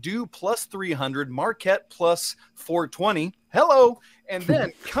got Purdue plus 300, Marquette plus 420. Hello. And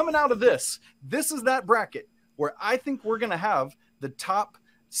then coming out of this is that bracket where I think we're going to have the top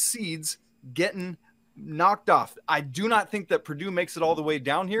seeds getting knocked off. I do not think that Purdue makes it all the way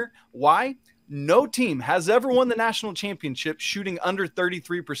down here. Why? No team has ever won the national championship shooting under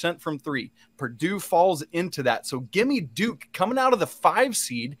 33% from three. Purdue falls into that. So give me Duke coming out of the 5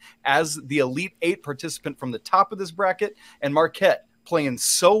 seed as the Elite 8 participant from the top of this bracket, and Marquette playing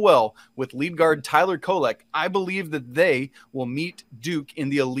so well with lead guard Tyler Kolek. I believe that they will meet Duke in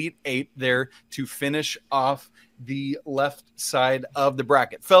the Elite 8 there to finish off the left side of the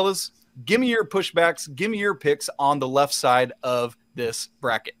bracket. Fellas, give me your pushbacks. Give me your picks on the left side of this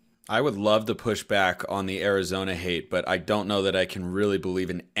bracket. I would love to push back on the Arizona hate, but I don't know that I can really believe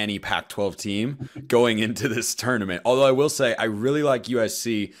in any Pac-12 team going into this tournament. Although I will say I really like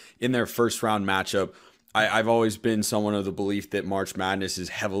USC in their first round matchup. I've always been someone of the belief that March Madness is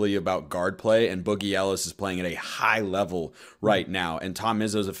heavily about guard play, and Boogie Ellis is playing at a high level right now. And Tom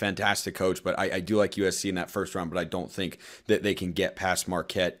Izzo is a fantastic coach, but I do like USC in that first round, but I don't think that they can get past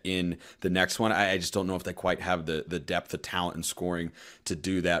Marquette in the next one. I just don't know if they quite have the depth of talent and scoring to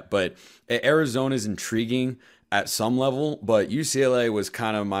do that. But Arizona is intriguing at some level, but UCLA was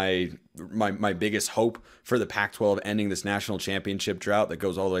kind of my biggest hope for the Pac-12 ending this national championship drought that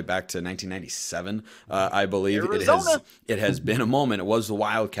goes all the way back to 1997. I believe it has been a moment. It was the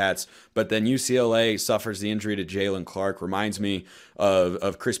Wildcats, but then UCLA suffers the injury to Jalen Clark. Reminds me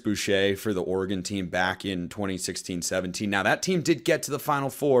of Chris Boucher for the Oregon team back in 2016-17. Now that team did get to the Final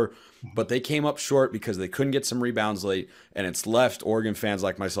Four, but they came up short because they couldn't get some rebounds late, and it's left Oregon fans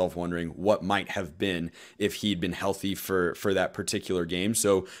like myself wondering what might have been if he'd been healthy for that particular game.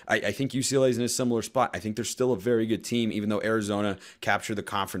 So I think UCLA is in a similar spot. I think they're still a very good team, even though Arizona captured the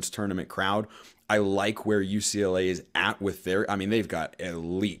conference tournament crowd. I like where UCLA is at with they've got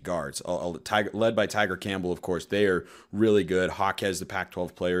elite guards, led by Tiger Campbell, of course. They are really good. Hawk has the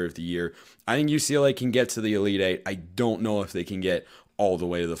Pac-12 Player of the Year. I think UCLA can get to the Elite 8. I don't know if they can get all the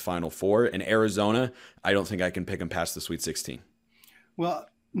way to the Final Four. And Arizona, I don't think I can pick them past the Sweet 16. Well,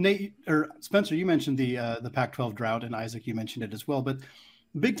 Nate or Spencer, you mentioned the Pac-12 drought, and Isaac, you mentioned it as well. But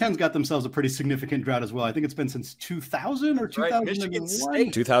Big Ten's got themselves a pretty significant drought as well. I think it's been since 2000 or 2001. Michigan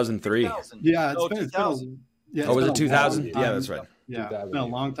State. 2003. 2000. Yeah, it's been 2000. Was it 2000? Yeah, that's right. Yeah, it's been a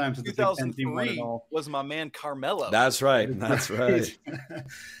long time since the Big Ten team won it 2003 all. was my man Carmelo. That's right. That's right.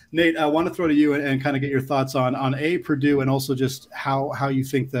 Nate, I want to throw to you and kind of get your thoughts on Purdue, and also just how you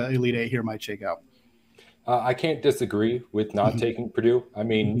think the Elite 8 here might shake out. I can't disagree with not taking Purdue. I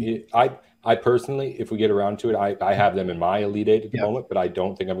mean, I personally, if we get around to it, I have them in my Elite 8 at the moment, but I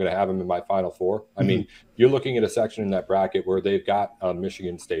don't think I'm going to have them in my Final Four. I mean, you're looking at a section in that bracket where they've got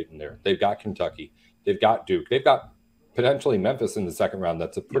Michigan State in there. They've got Kentucky. They've got Duke. They've got potentially Memphis in the second round.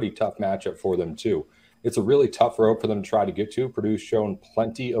 That's a pretty tough matchup for them, too. It's a really tough road for them to try to get to. Purdue's shown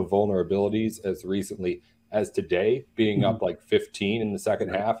plenty of vulnerabilities as recently as today, being up like 15 in the second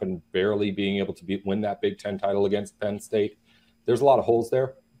half and barely being able to win that Big Ten title against Penn State. There's a lot of holes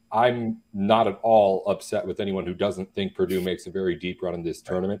there. I'm not at all upset with anyone who doesn't think Purdue makes a very deep run in this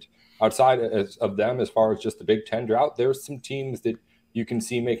tournament. Outside of them, as far as just the Big Ten drought, there's some teams that you can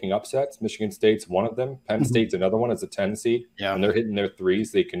see making upsets. Michigan State's one of them. Penn State's another one as a 10 seed. Yeah. And they're hitting their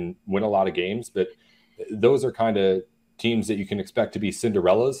threes. They can win a lot of games, but those are kind of teams that you can expect to be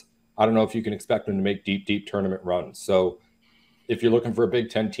Cinderellas. I don't know if you can expect them to make deep tournament runs. So if you're looking for a Big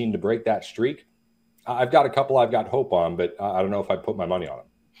Ten team to break that streak, I've got a couple I've got hope on, but I don't know if I'd put my money on them.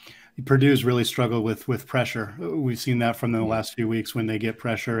 Purdue's really struggled with pressure. We've seen that from the last few weeks when they get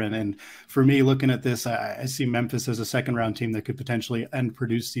pressure. And for me, looking at this, I see Memphis as a second-round team that could potentially end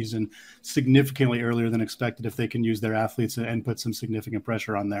Purdue's season significantly earlier than expected if they can use their athletes and put some significant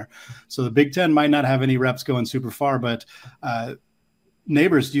pressure on there. So the Big Ten might not have any reps going super far, but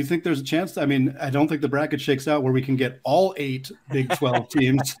Neighbors, do you think there's a chance? I mean, I don't think the bracket shakes out where we can get all 8 Big 12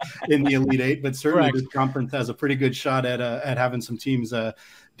 teams in the Elite Eight, but certainly this conference has a pretty good shot at having some teams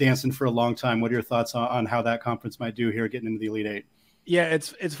dancing for a long time. What are your thoughts on how that conference might do here getting into the Elite Eight? Yeah,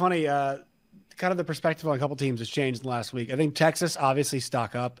 it's funny. Kind of the perspective on a couple teams has changed in the last week. I think Texas obviously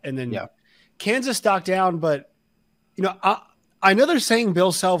stock up, and then Kansas stock down. But I know they're saying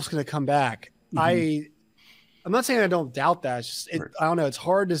Bill Self's going to come back. Mm-hmm. I'm not saying I don't doubt that. It's just, I don't know. It's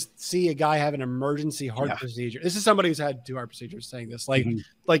hard to see a guy have an emergency heart procedure. This is somebody who's had 2 heart procedures saying this. Like,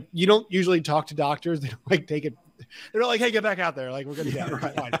 like you don't usually talk to doctors. They don't like take it. They're like, hey, get back out there. Like, we're going to get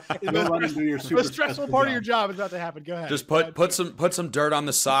fine. The stressful part of your job is about to happen. Go ahead. Just put some dirt on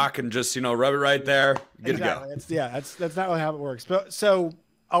the sock and just, rub it right there. Good to go. That's not really how it works. But so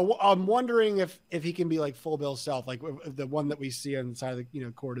I'm wondering if he can be like full Bill Self, like the one that we see on the side of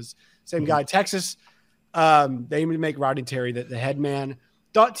the court is same guy. Texas. They aim to make Rodney Terry the head man.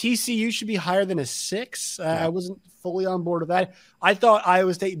 Thought TCU should be higher than a 6. I wasn't fully on board with that. I thought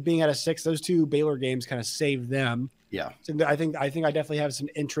Iowa State being at a 6, those 2 Baylor games kind of saved them. Yeah. So I think I definitely have some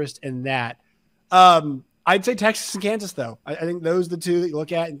interest in that. I'd say Texas and Kansas though. I think those are the 2 that you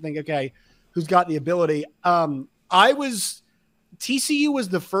look at and think, okay, who's got the ability? TCU was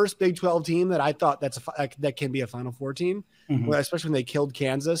the first Big 12 team that I thought that can be a Final Four team, especially when they killed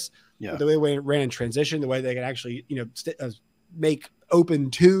Kansas. Yeah. The way they ran in transition, the way they can actually, make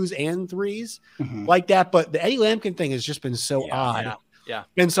open 2s and 3s like that. But the Eddie Lampkin thing has just been so odd. Yeah.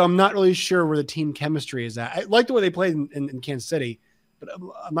 And so I'm not really sure where the team chemistry is at. I like the way they played in Kansas City, but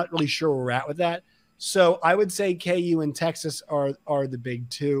I'm not really sure where we're at with that. So I would say KU and Texas are the big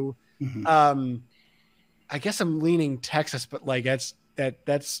 2. I guess I'm leaning Texas, but like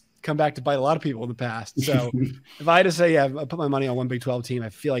that's come back to bite a lot of people in the past. So if I had to say, I put my money on one Big 12 team, I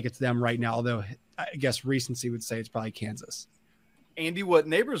feel like it's them right now. Although I guess recency would say it's probably Kansas. Andy, what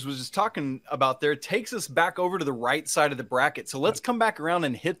Neighbors was just talking about there takes us back over to the right side of the bracket. So let's come back around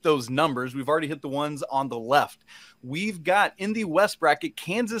and hit those numbers. We've already hit the ones on the left. We've got in the West bracket,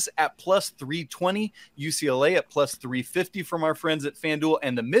 Kansas at plus 320, UCLA at plus 350 from our friends at FanDuel,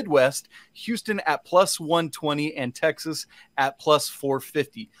 and the Midwest, Houston at plus 120 and Texas at plus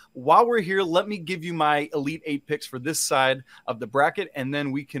 450. While we're here, let me give you my Elite 8 picks for this side of the bracket, and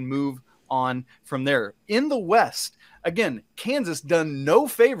then we can move on from there. In the West, again, Kansas done no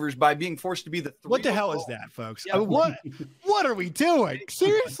favors by being forced to be the 3. What the hell is that, folks? I mean, what are we doing?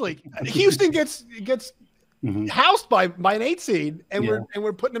 Seriously, Houston gets housed by an 8 seed, and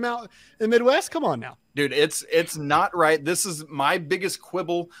we're putting them out in the Midwest. Come on now, dude. It's not right. This is my biggest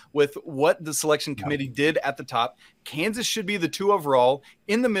quibble with what the selection committee did at the top. Kansas should be the 2 overall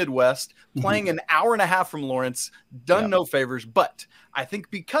in the Midwest, playing an hour and a half from Lawrence. Done no favors, but I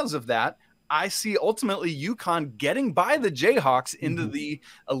think because of that, I see ultimately UConn getting by the Jayhawks into the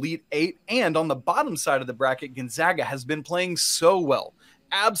Elite 8. And on the bottom side of the bracket, Gonzaga has been playing so well.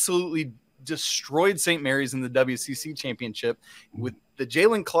 Absolutely destroyed St. Mary's in the WCC championship with the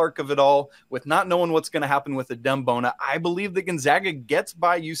Jalen Clark of it all, with not knowing what's going to happen with the Dembona. I believe that Gonzaga gets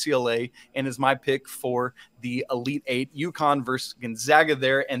by UCLA and is my pick for the Elite 8, UConn versus Gonzaga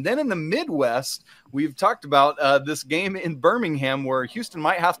there. And then in the Midwest, we've talked about this game in Birmingham where Houston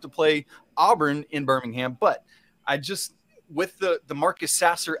might have to play Auburn in Birmingham, but I just, with the Marcus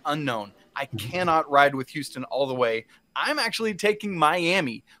Sasser unknown, I cannot ride with Houston all the way. I'm actually taking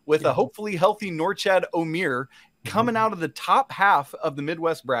Miami with a hopefully healthy Norchad Omier coming out of the top half of the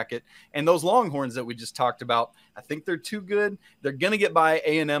Midwest bracket. And those Longhorns that we just talked about, I think they're too good. They're going to get by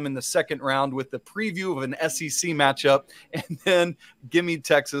A&M in the second round with the preview of an SEC matchup. And then give me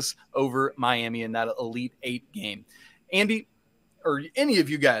Texas over Miami in that Elite 8 game. Andy, or any of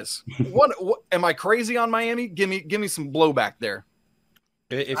you guys, what am I crazy on Miami? Give me some blowback there.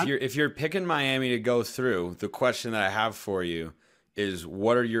 If you're picking Miami to go through, the question that I have for you is,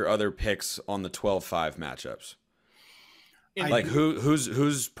 what are your other picks on the 12-5 matchups? Like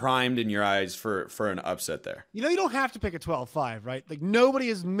who's primed in your eyes for an upset there? You don't have to pick a 12-5, right? Like nobody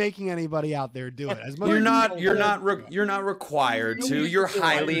is making anybody out there do it. You're not required to. You're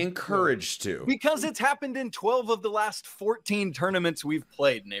highly encouraged to. Because it's happened in 12 of the last 14 tournaments we've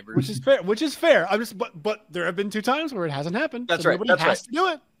played, Neighbors. Which is fair. I'm just but there have been 2 times where it hasn't happened. That's right. Nobody has to do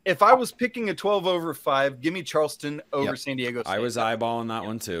it. If I was picking a 12 over 5, give me Charleston over San Diego State. I was eyeballing that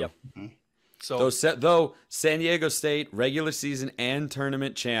one too. Yep. So though San Diego State regular season and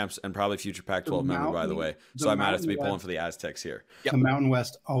tournament champs and probably future Pac-12 member, by the way. So I might have to be pulling for the Aztecs here. The Mountain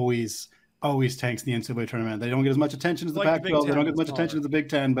West always tanks the NCAA tournament. They don't get as much attention as the Pac-12. They don't get as much attention as the Big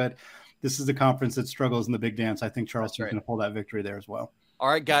Ten, but this is the conference that struggles in the big dance. I think Charleston's going to pull that victory there as well. All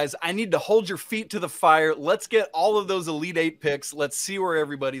right, guys, I need to hold your feet to the fire. Let's get all of those Elite Eight picks. Let's see where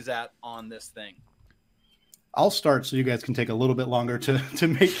everybody's at on this thing. I'll start so you guys can take a little bit longer to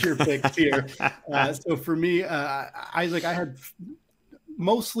make your picks here. So for me, Isaac, I had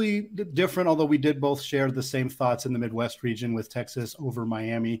mostly different, although we did both share the same thoughts in the Midwest region with Texas over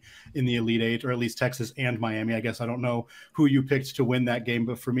Miami in the Elite Eight, or at least Texas and Miami. I guess I don't know who you picked to win that game,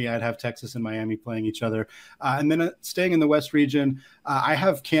 but for me, I'd have Texas and Miami playing each other. And then staying in the West region, I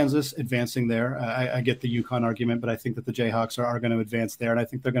have Kansas advancing there. I get the UConn argument, but I think that the Jayhawks are going to advance there, and I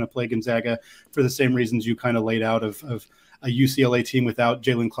think they're going to play Gonzaga for the same reasons you kind of laid out of a UCLA team without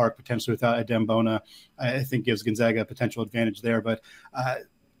Jalen Clark, potentially without Adem Bona, I think gives Gonzaga a potential advantage there. But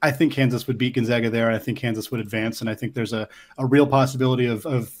I think Kansas would beat Gonzaga there. I think Kansas would advance, and I think there's a real possibility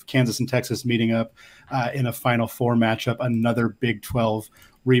of Kansas and Texas meeting up in a Final Four matchup, another Big 12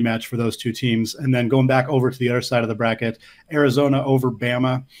 rematch for those two teams. And then going back over to the other side of the bracket, Arizona over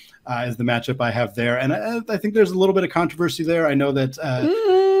Bama is the matchup I have there. And I think there's a little bit of controversy there. I know that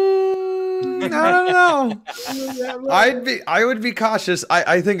I don't know. I would be cautious.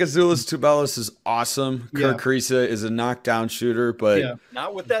 I think Azuolas Tubelis is awesome. Kirk Kriisa is a knockdown shooter, but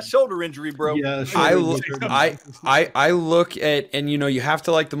not with that shoulder injury, bro. Yeah, I look at, and you have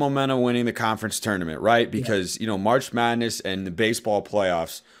to like the momentum winning the conference tournament, right? Because March Madness and the baseball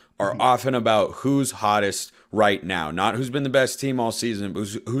playoffs are often about who's hottest right now, not who's been the best team all season, but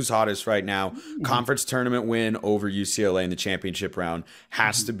who's hottest right now. Conference tournament win over UCLA in the championship round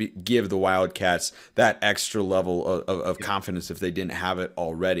has to give the Wildcats that extra level of confidence if they didn't have it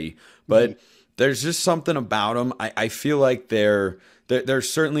already. But there's just something about them. I feel like they're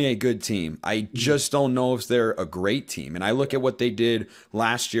certainly a good team. I just don't know if they're a great team. And I look at what they did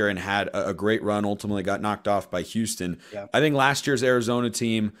last year and had a great run, ultimately got knocked off by Houston. I think last year's Arizona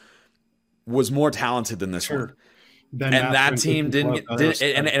team was more talented than this one. And that team didn't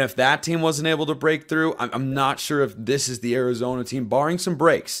and if that team wasn't able to break through, I'm not sure if this is the Arizona team, barring some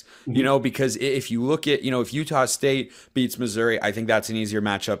breaks, because if you look at, if Utah State beats Missouri, I think that's an easier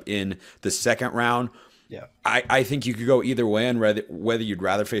matchup in the second round. I think you could go either way on whether you'd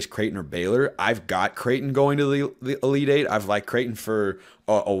rather face Creighton or Baylor. I've got Creighton going to the Elite Eight. I've liked Creighton for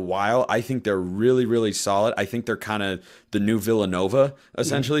a while. I think they're really, really solid. I think they're kind of the new Villanova,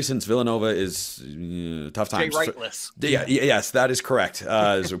 essentially, since Villanova is tough times. Jay Wrightless. Yes, that is correct.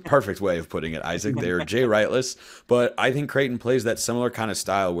 Is a perfect way of putting it, Isaac. They're Jay Wrightless. But I think Creighton plays that similar kind of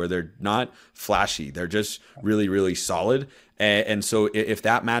style where they're not flashy. They're just really, really solid. And so if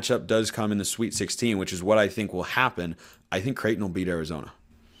that matchup does come in the Sweet 16, which is what I think will happen, I think Creighton will beat Arizona.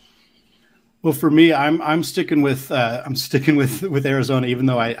 Well, for me, I'm sticking with Arizona, even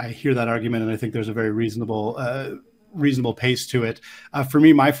though I hear that argument and I think there's a very reasonable pace to it. For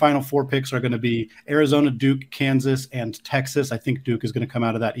me, my final four picks are going to be Arizona, Duke, Kansas, and Texas. I think Duke is going to come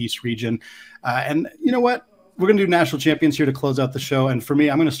out of that East region. And you know what? We're going to do national champions here to close out the show. And for me,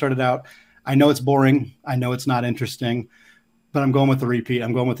 I'm going to start it out. I know it's boring. I know it's not interesting. But I'm going with the repeat.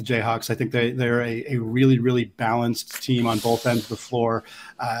 I'm going with the Jayhawks. I think they're a really, really balanced team on both ends of the floor,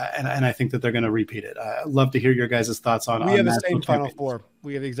 and I think that they're going to repeat it. I'd love to hear your guys' thoughts on. We have the same Final Four.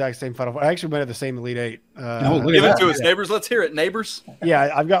 We have the exact same Final Four. I actually might have the same Elite Eight. Give it to us, neighbors. Let's hear it, neighbors.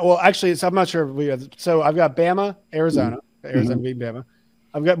 Yeah, I've got. Well, actually, I'm not sure. So I've got Bama, Arizona. Arizona beating Bama.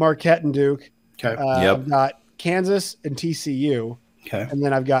 I've got Marquette and Duke. Okay. I've got Kansas and TCU. Okay. And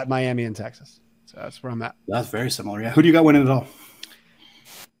then I've got Miami and Texas. So that's where I'm at. That's very similar. Yeah. Who do you got winning it all?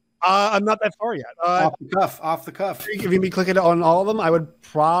 I'm not that far yet. Off the cuff. If you click it on all of them, I would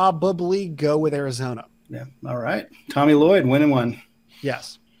probably go with Arizona. Yeah. All right. Tommy Lloyd winning one.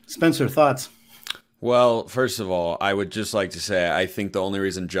 Yes. Spencer, thoughts? Well, first of all, I would just like to say I think the only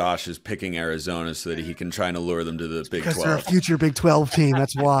reason Josh is picking Arizona is so that he can try and allure them to the Big 12. Because they're a future Big 12 team.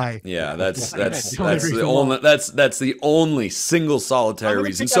 That's why. Yeah, that's the only single solitary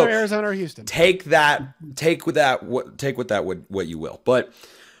reason. So Arizona or Houston. Take with that what you will. But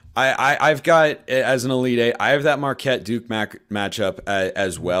I've got, as an Elite Eight, I have that Marquette Duke matchup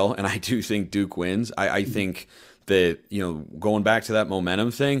as well, and I do think Duke wins. I think that, going back to that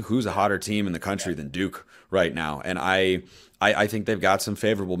momentum thing, who's a hotter team in the country than Duke right now? And I think they've got some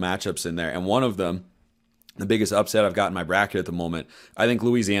favorable matchups in there. And one of them, the biggest upset I've got in my bracket at the moment, I think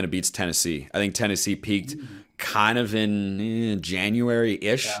Louisiana beats Tennessee. I think Tennessee peaked kind of in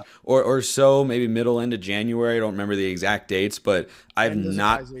January-ish or so, maybe middle end of January. I don't remember the exact dates, but I've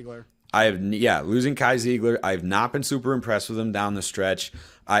not losing Kai Ziegler. I've not been super impressed with him down the stretch.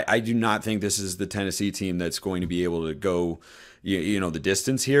 I do not think this is the Tennessee team that's going to be able to go, the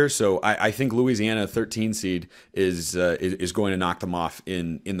distance here. So I think Louisiana, 13 seed, is going to knock them off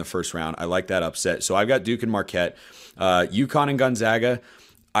in the first round. I like that upset. So I've got Duke and Marquette, UConn and Gonzaga.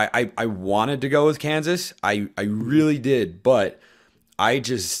 I wanted to go with Kansas. I really did, but I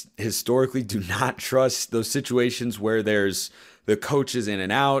just historically do not trust those situations where there's the coach is in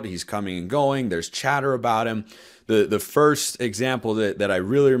and out, he's coming and going, there's chatter about him. The first example that I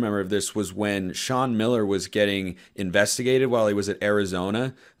really remember of this was when Sean Miller was getting investigated while he was at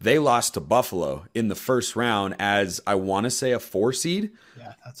Arizona. They lost to Buffalo in the first round as, I want to say, a 4 seed.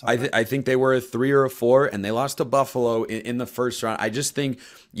 Yeah, that's all right. I think they were a 3 or a 4, and they lost to Buffalo in the first round. I just think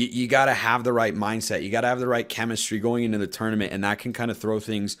you got to have the right mindset. You got to have the right chemistry going into the tournament, and that can kind of throw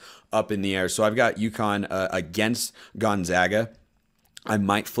things up in the air. So I've got UConn against Gonzaga. I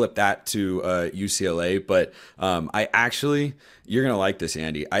might flip that to UCLA, but you're going to like this,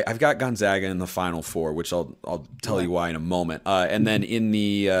 Andy. I've got Gonzaga in the Final Four, which I'll tell you why in a moment. And then in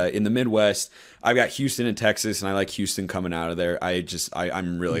the Midwest, I've got Houston and Texas, and I like Houston coming out of there.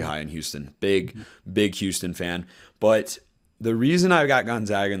 I'm really high in Houston. Big Houston fan. But the reason I've got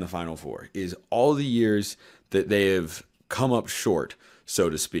Gonzaga in the Final Four is all the years that they have come up short, so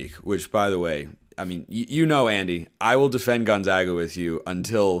to speak, which, by the way, I mean, Andy, I will defend Gonzaga with you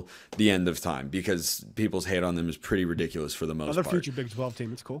until the end of time because people's hate on them is pretty ridiculous for the most part. Another future Big 12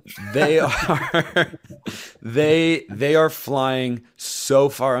 team. It's cool. They are flying so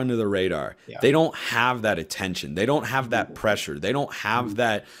far under the radar. Yeah. They don't have that attention. They don't have that pressure. They don't have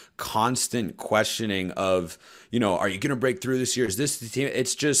that constant questioning of, are you going to break through this year? Is this the team?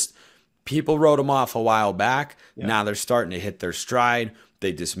 It's just people wrote them off a while back. Yeah. Now they're starting to hit their stride.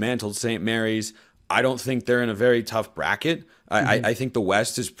 They dismantled St. Mary's. I don't think they're in a very tough bracket. I think the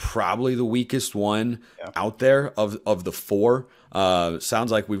West is probably the weakest one out there of the 4.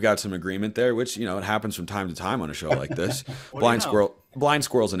 Sounds like we've got some agreement there, which, it happens from time to time on a show like this. Blind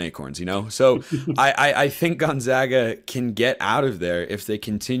squirrels and acorns, So I think Gonzaga can get out of there if they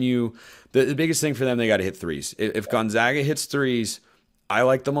continue. The biggest thing for them, they got to hit threes. If Gonzaga hits threes, I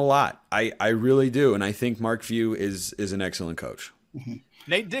like them a lot. I really do. And I think Mark Few is an excellent coach. Mm-hmm.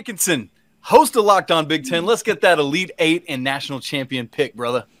 Nate Dickinson, host of Locked On Big Ten. Let's get that Elite 8 and national champion pick,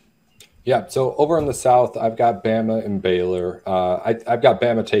 brother. Yeah, so over in the South, I've got Bama and Baylor. I've got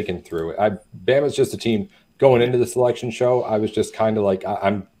Bama taken through it. Bama's just a team going into the selection show. I was just kind of like,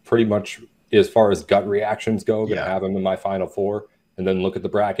 I'm pretty much, as far as gut reactions go, going to have them in my Final Four and then look at the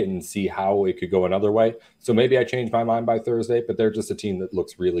bracket and see how it could go another way. So maybe I change my mind by Thursday, but they're just a team that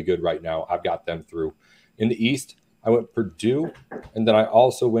looks really good right now. I've got them through. In the East, I went Purdue, and then I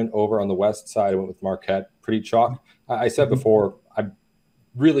also went over on the West side. I went with Marquette, pretty chalk. I said before, I'm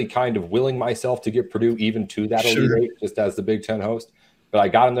really kind of willing myself to get Purdue even to that Elite 8, just as the Big Ten host. But I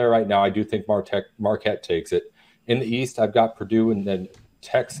got them there right now. I do think Marquette takes it. In the East, I've got Purdue and then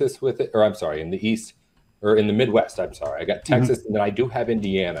Texas with it. Or I'm sorry, in the East, or in the Midwest, I'm sorry. I got Texas, and then I do have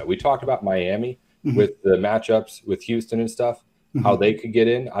Indiana. We talked about Miami with the matchups with Houston and stuff. How they could get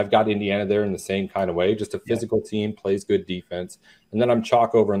in. I've got Indiana there in the same kind of way, just a physical team, plays good defense. And then I'm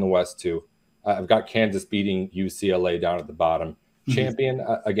chalk over in the West too. I've got Kansas beating UCLA down at the bottom. Champion,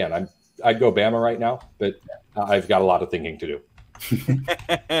 again, I'd go Bama right now, but I've got a lot of thinking to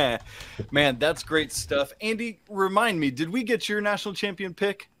do. Man, that's great stuff. Andy, remind me, did we get your national champion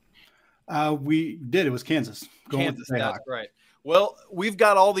pick? We did. It was Kansas. Kansas, that's right. Well, we've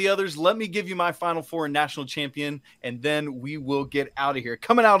got all the others. Let me give you my Final Four and national champion, and then we will get out of here.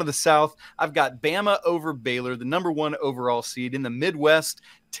 Coming out of the South, I've got Bama over Baylor, the number 1 overall seed. In the Midwest,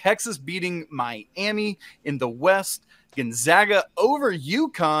 Texas beating Miami. In the West, Gonzaga over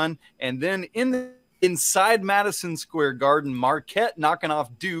UConn. And then inside Madison Square Garden, Marquette knocking off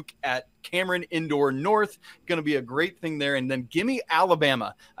Duke at Cameron Indoor North. Going to be a great thing there. And then give me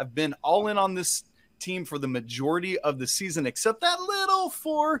Alabama. I've been all in on this team for the majority of the season, except that little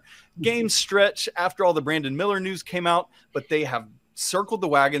 4-game stretch after all the Brandon Miller news came out, but they have circled the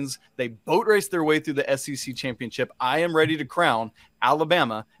wagons. They boat raced their way through the SEC championship. I am ready to crown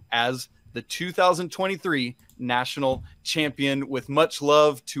Alabama as the 2023 national champion, with much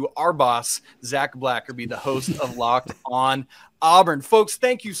love to our boss, Zach Blackerby, the host of Locked On Auburn. Folks,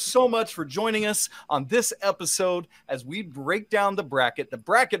 thank you so much for joining us on this episode as we break down the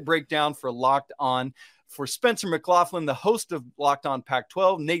bracket breakdown for Locked On. For Spencer McLaughlin, the host of Locked On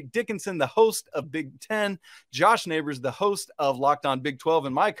Pac-12, Nate Dickinson, the host of Big Ten, Josh Neighbors, the host of Locked On Big 12,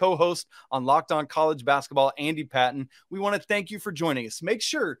 and my co-host on Locked On College Basketball, Andy Patton, we want to thank you for joining us. Make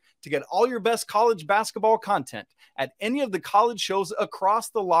sure to get all your best college basketball content at any of the college shows across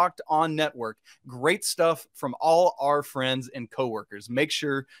the Locked On network. Great stuff from all our friends and coworkers. Make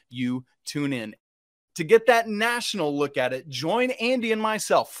sure you tune in. To get that national look at it, join Andy and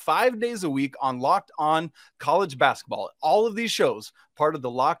myself 5 days a week on Locked On College Basketball. All of these shows, part of the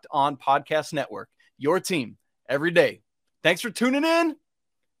Locked On Podcast Network. Your team every day. Thanks for tuning in.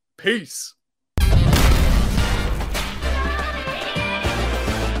 Peace.